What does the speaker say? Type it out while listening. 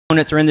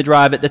components are in the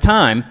drive at the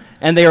time,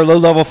 and they are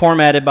low-level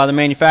formatted by the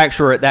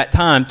manufacturer at that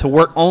time to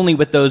work only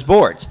with those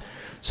boards.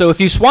 So if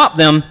you swap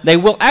them, they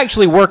will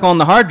actually work on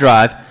the hard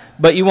drive,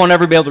 but you won't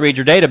ever be able to read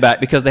your data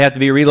back because they have to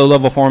be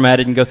low-level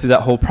formatted and go through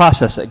that whole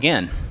process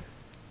again.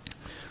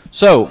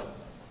 So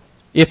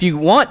if you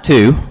want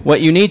to, what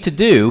you need to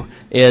do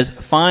is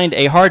find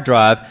a hard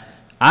drive.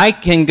 I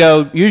can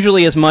go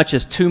usually as much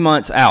as 2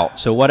 months out.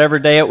 So whatever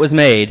day it was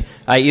made,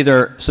 I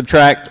either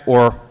subtract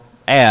or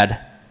add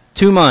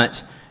 2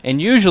 months, and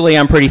usually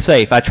I'm pretty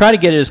safe. I try to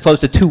get it as close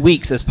to 2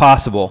 weeks as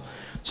possible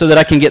so that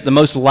I can get the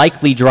most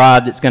likely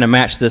drive that's going to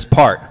match this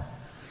part.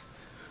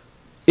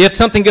 If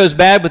something goes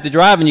bad with the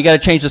drive and you got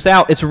to change this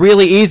out, it's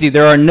really easy.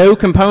 There are no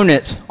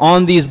components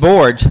on these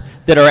boards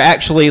that are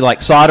actually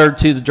like soldered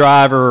to the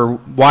drive or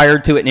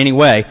wired to it in any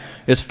way.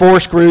 It's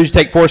 4 screws. You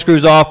take 4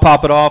 screws off,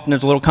 pop it off, and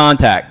there's a little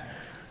contact.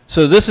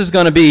 So this is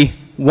going to be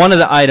one of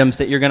the items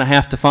that you're going to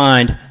have to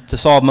find to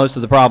solve most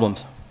of the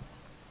problems.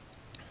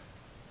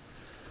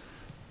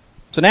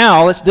 So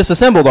now let's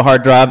disassemble the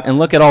hard drive and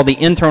look at all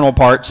the internal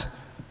parts.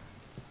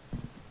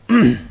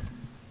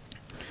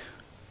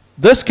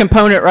 This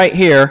component right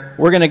here,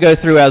 we're going to go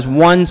through as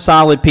one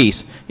solid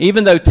piece.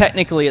 Even though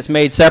technically it's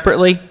made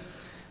separately,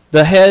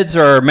 the heads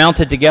are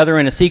mounted together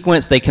in a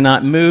sequence. They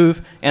cannot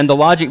move, and the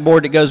logic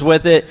board that goes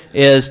with it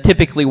is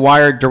typically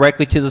wired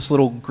directly to this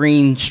little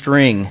green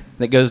string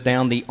that goes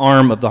down the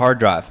arm of the hard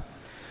drive.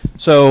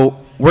 So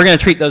we're going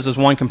to treat those as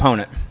one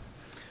component.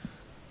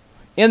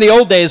 In the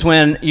old days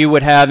when you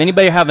would have,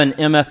 anybody have an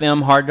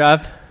MFM hard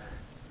drive?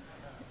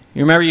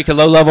 You remember you could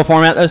low-level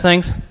format those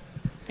things?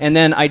 And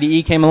then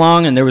IDE came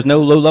along and there was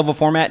no low-level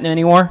formatting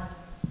anymore.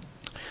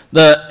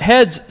 The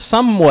heads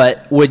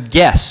somewhat would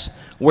guess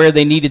where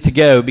they needed to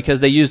go because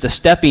they used a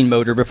stepping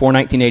motor before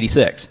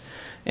 1986.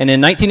 And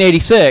in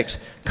 1986,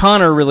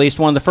 Connor released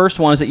one of the first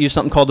ones that used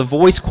something called the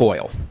Voice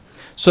Coil.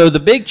 So the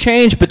big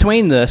change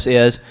between this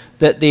is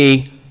that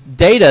the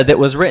data that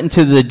was written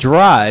to the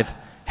drive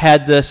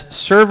had this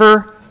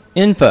server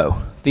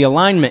info, the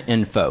alignment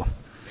info.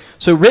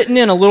 So written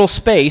in a little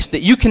space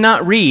that you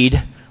cannot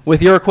read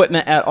with your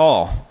equipment at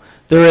all.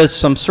 There is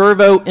some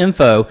servo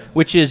info,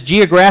 which is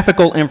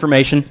geographical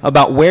information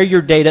about where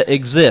your data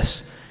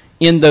exists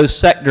in those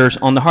sectors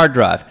on the hard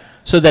drive,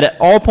 so that at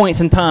all points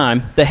in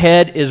time, the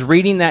head is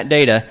reading that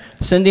data,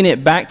 sending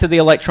it back to the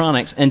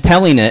electronics, and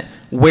telling it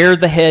where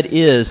the head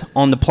is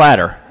on the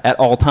platter at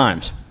all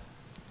times.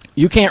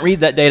 You can't read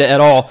that data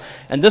at all,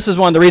 and this is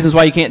one of the reasons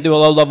why you can't do a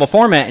low-level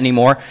format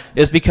anymore,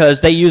 is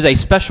because they use a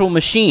special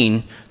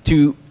machine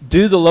to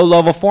do the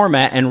low-level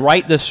format and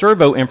write the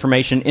servo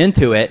information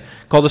into it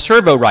called a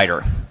servo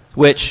writer,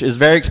 which is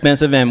very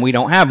expensive and we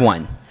don't have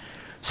one.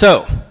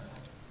 So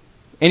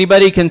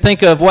anybody can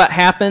think of what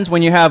happens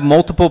when you have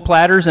multiple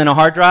platters in a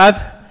hard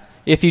drive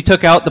if you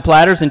took out the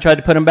platters and tried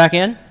to put them back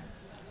in?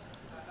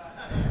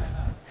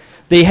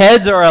 The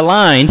heads are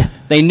aligned.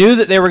 They knew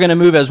that they were going to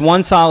move as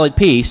one solid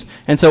piece,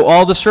 and so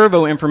all the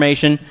servo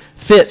information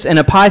fits in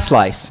a pie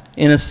slice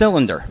in a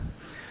cylinder.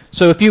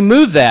 So if you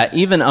move that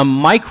even a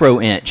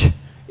micro-inch,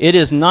 it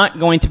is not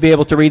going to be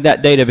able to read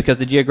that data because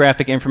the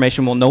geographic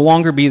information will no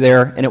longer be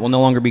there and it will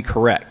no longer be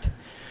correct.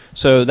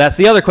 So that's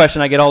the other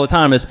question I get all the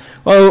time is,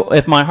 well,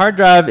 if my hard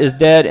drive is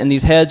dead and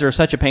these heads are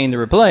such a pain to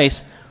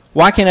replace,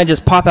 why can't I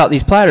just pop out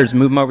these platters and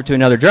move them over to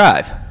another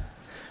drive?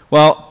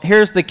 Well,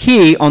 here's the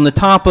key on the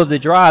top of the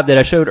drive that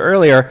I showed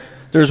earlier.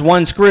 There's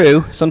one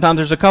screw. Sometimes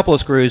there's a couple of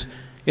screws.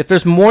 If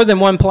there's more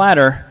than one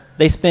platter,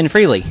 they spin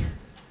freely.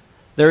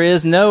 There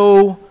is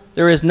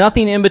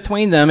nothing in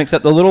between them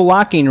except the little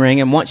locking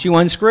ring, and once you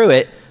unscrew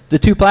it, the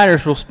two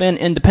platters will spin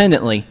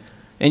independently,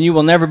 and you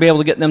will never be able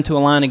to get them to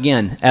align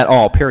again at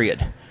all,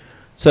 period.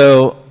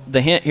 So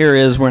the hint here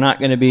is we're not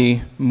going to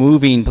be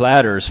moving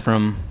platters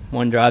from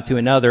one drive to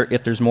another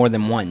if there's more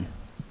than one.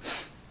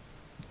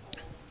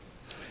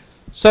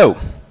 So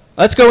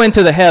let's go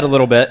into the head a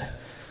little bit.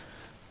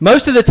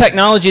 Most of the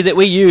technology that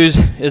we use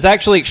is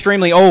actually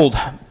extremely old.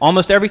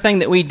 Almost everything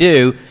that we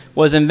do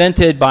was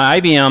invented by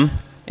IBM,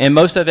 and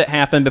most of it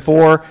happened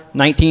before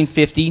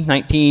 1950,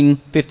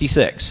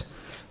 1956.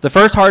 The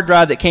first hard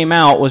drive that came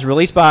out was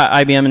released by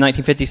IBM in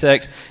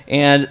 1956,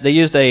 and they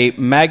used a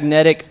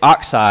magnetic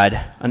oxide,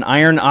 an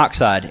iron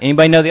oxide.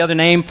 Anybody know the other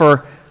name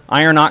for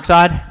iron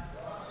oxide?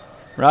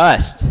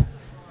 Rust.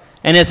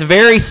 And it's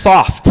very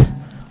soft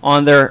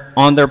on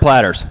their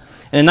platters.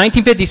 And in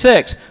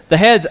 1956, the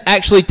heads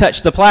actually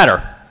touched the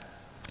platter.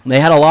 They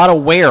had a lot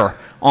of wear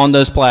on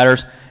those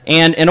platters,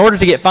 and in order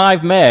to get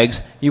 5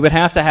 megs, you would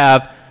have to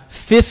have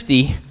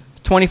 50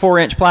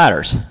 24-inch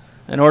platters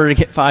in order to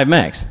get 5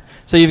 megs.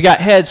 So you've got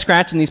heads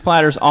scratching these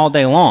platters all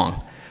day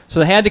long. So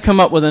they had to come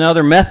up with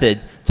another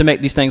method to make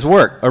these things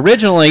work.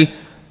 Originally,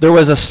 there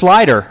was a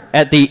slider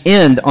at the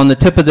end on the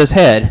tip of this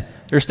head.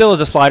 There still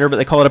is a slider, but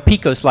they call it a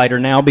Pico Slider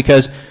now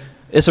because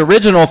its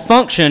original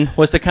function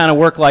was to kind of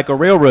work like a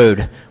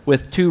railroad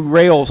with 2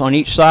 rails on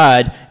each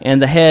side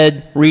and the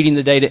head reading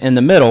the data in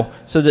the middle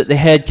so that the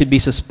head could be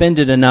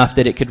suspended enough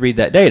that it could read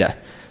that data.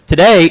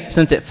 Today,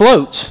 since it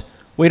floats,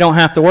 we don't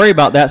have to worry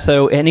about that,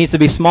 so it needs to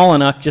be small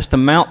enough just to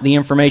mount the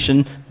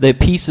information, the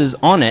pieces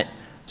on it,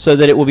 so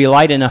that it will be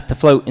light enough to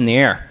float in the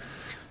air.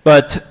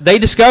 But they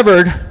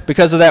discovered,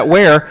 because of that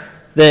wear,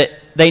 that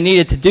they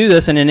needed to do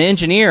this, and an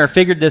engineer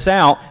figured this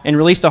out and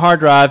released a hard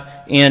drive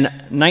in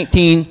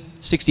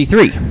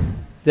 1963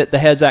 that the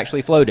heads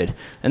actually floated,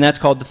 and that's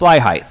called the fly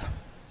height.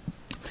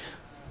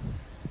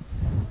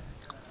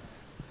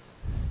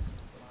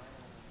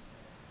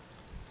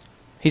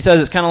 He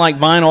says it's kind of like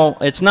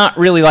vinyl. It's not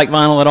really like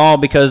vinyl at all,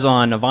 because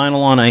on a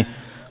vinyl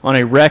on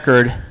a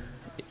record,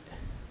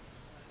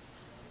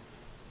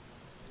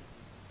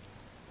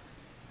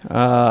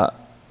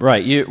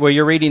 right,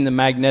 you're reading the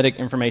magnetic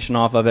information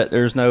off of it.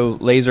 There's no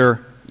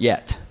laser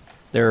yet.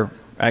 They're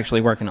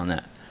actually working on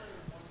that.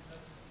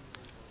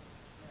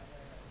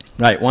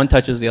 Right, one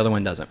touches, the other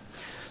one doesn't.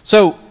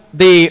 So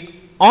the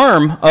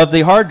arm of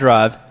the hard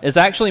drive is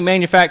actually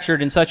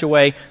manufactured in such a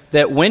way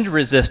that wind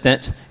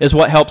resistance is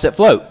what helps it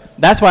float.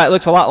 That's why it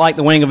looks a lot like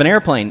the wing of an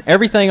airplane.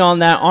 Everything on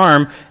that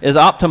arm is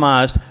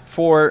optimized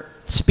for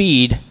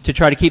speed to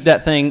try to keep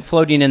that thing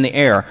floating in the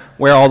air,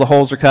 where all the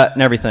holes are cut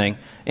and everything.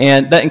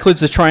 And that includes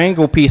the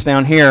triangle piece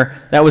down here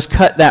that was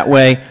cut that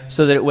way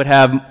so that it would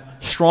have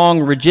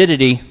strong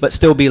rigidity but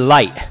still be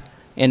light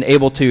and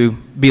able to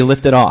be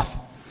lifted off.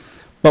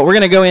 But we're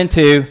going to go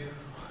into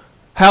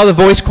how the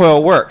voice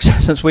coil works,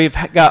 since we've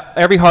got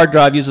every hard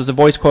drive uses a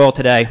voice coil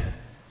today.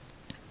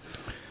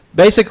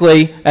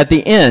 Basically, at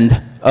the end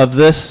of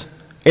this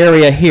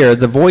area here,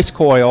 the voice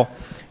coil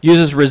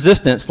uses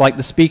resistance like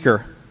the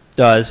speaker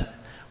does.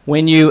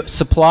 When you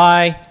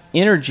supply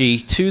energy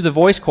to the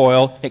voice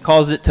coil, it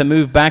causes it to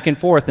move back and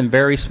forth in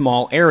very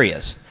small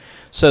areas.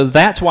 So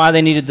that's why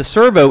they needed the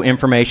servo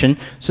information,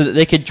 so that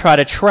they could try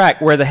to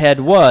track where the head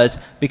was,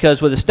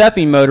 because with a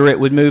stepping motor it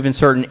would move in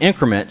certain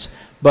increments,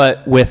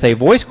 but with a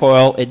voice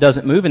coil it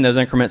doesn't move in those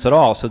increments at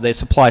all. So they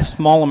supply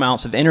small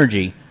amounts of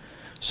energy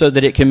so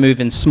that it can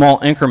move in small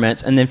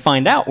increments and then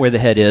find out where the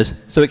head is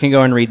so it can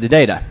go and read the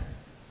data.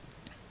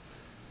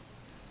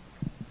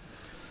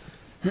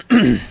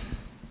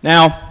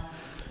 Now,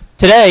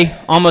 today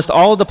almost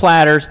all of the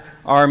platters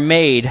are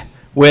made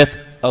with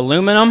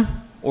aluminum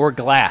or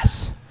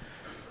glass.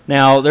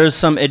 Now, there's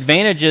some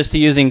advantages to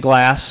using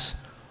glass.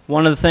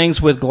 One of the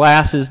things with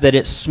glass is that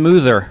it's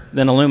smoother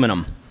than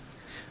aluminum.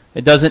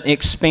 It doesn't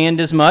expand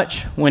as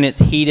much when it's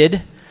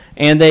heated,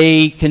 and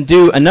they can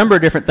do a number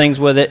of different things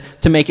with it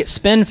to make it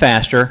spin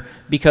faster,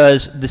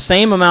 because the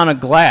same amount of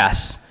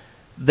glass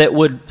that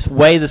would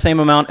weigh the same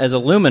amount as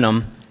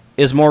aluminum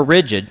is more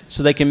rigid,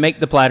 so they can make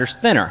the platters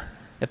thinner.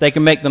 If they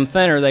can make them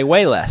thinner, they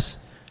weigh less,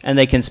 and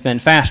they can spin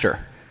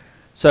faster.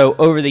 So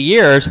over the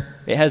years,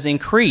 it has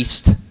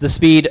increased the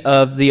speed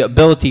of the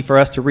ability for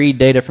us to read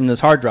data from this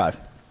hard drive.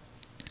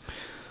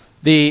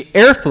 The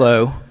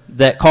airflow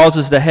that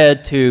causes the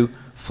head to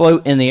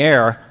float in the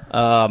air,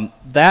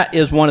 that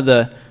is one of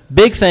the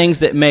big things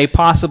that may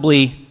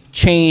possibly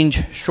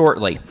change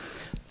shortly.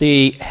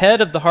 The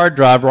head of the hard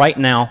drive right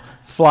now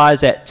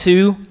flies at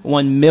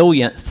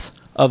 2/1,000,000ths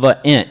of an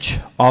inch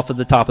off of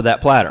the top of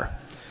that platter.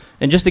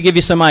 And just to give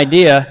you some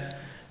idea,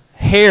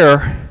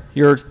 hair,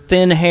 your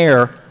thin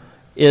hair,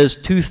 is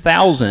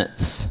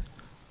 2,000ths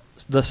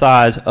the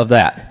size of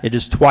that. It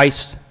is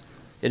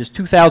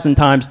 2,000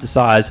 times the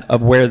size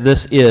of where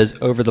this is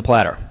over the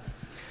platter.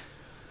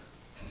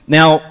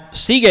 Now,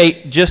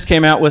 Seagate just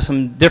came out with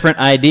some different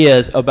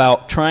ideas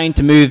about trying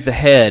to move the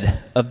head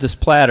of this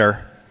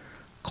platter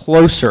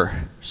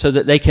closer so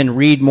that they can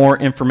read more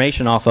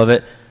information off of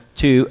it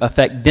to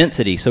affect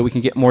density, so we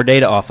can get more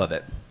data off of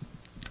it.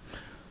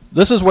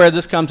 This is where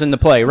this comes into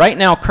play. Right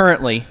now,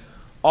 currently,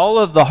 all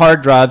of the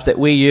hard drives that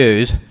we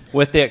use,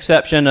 with the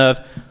exception of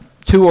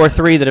 2 or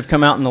 3 that have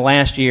come out in the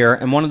last year,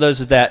 and one of those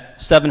is that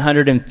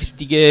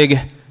 750 gig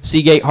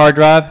Seagate hard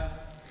drive,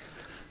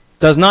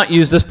 does not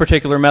use this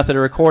particular method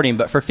of recording,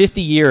 but for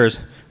 50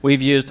 years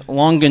we've used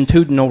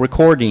longitudinal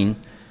recording,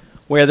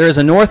 where there's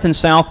a north and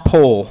south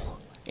pole,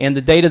 and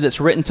the data that's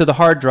written to the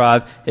hard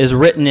drive is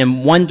written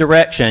in one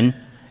direction,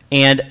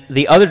 and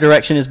the other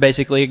direction is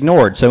basically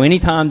ignored. So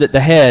anytime that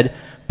the head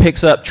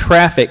picks up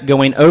traffic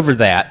going over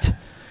that,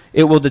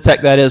 it will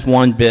detect that as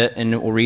 1 bit, and it will read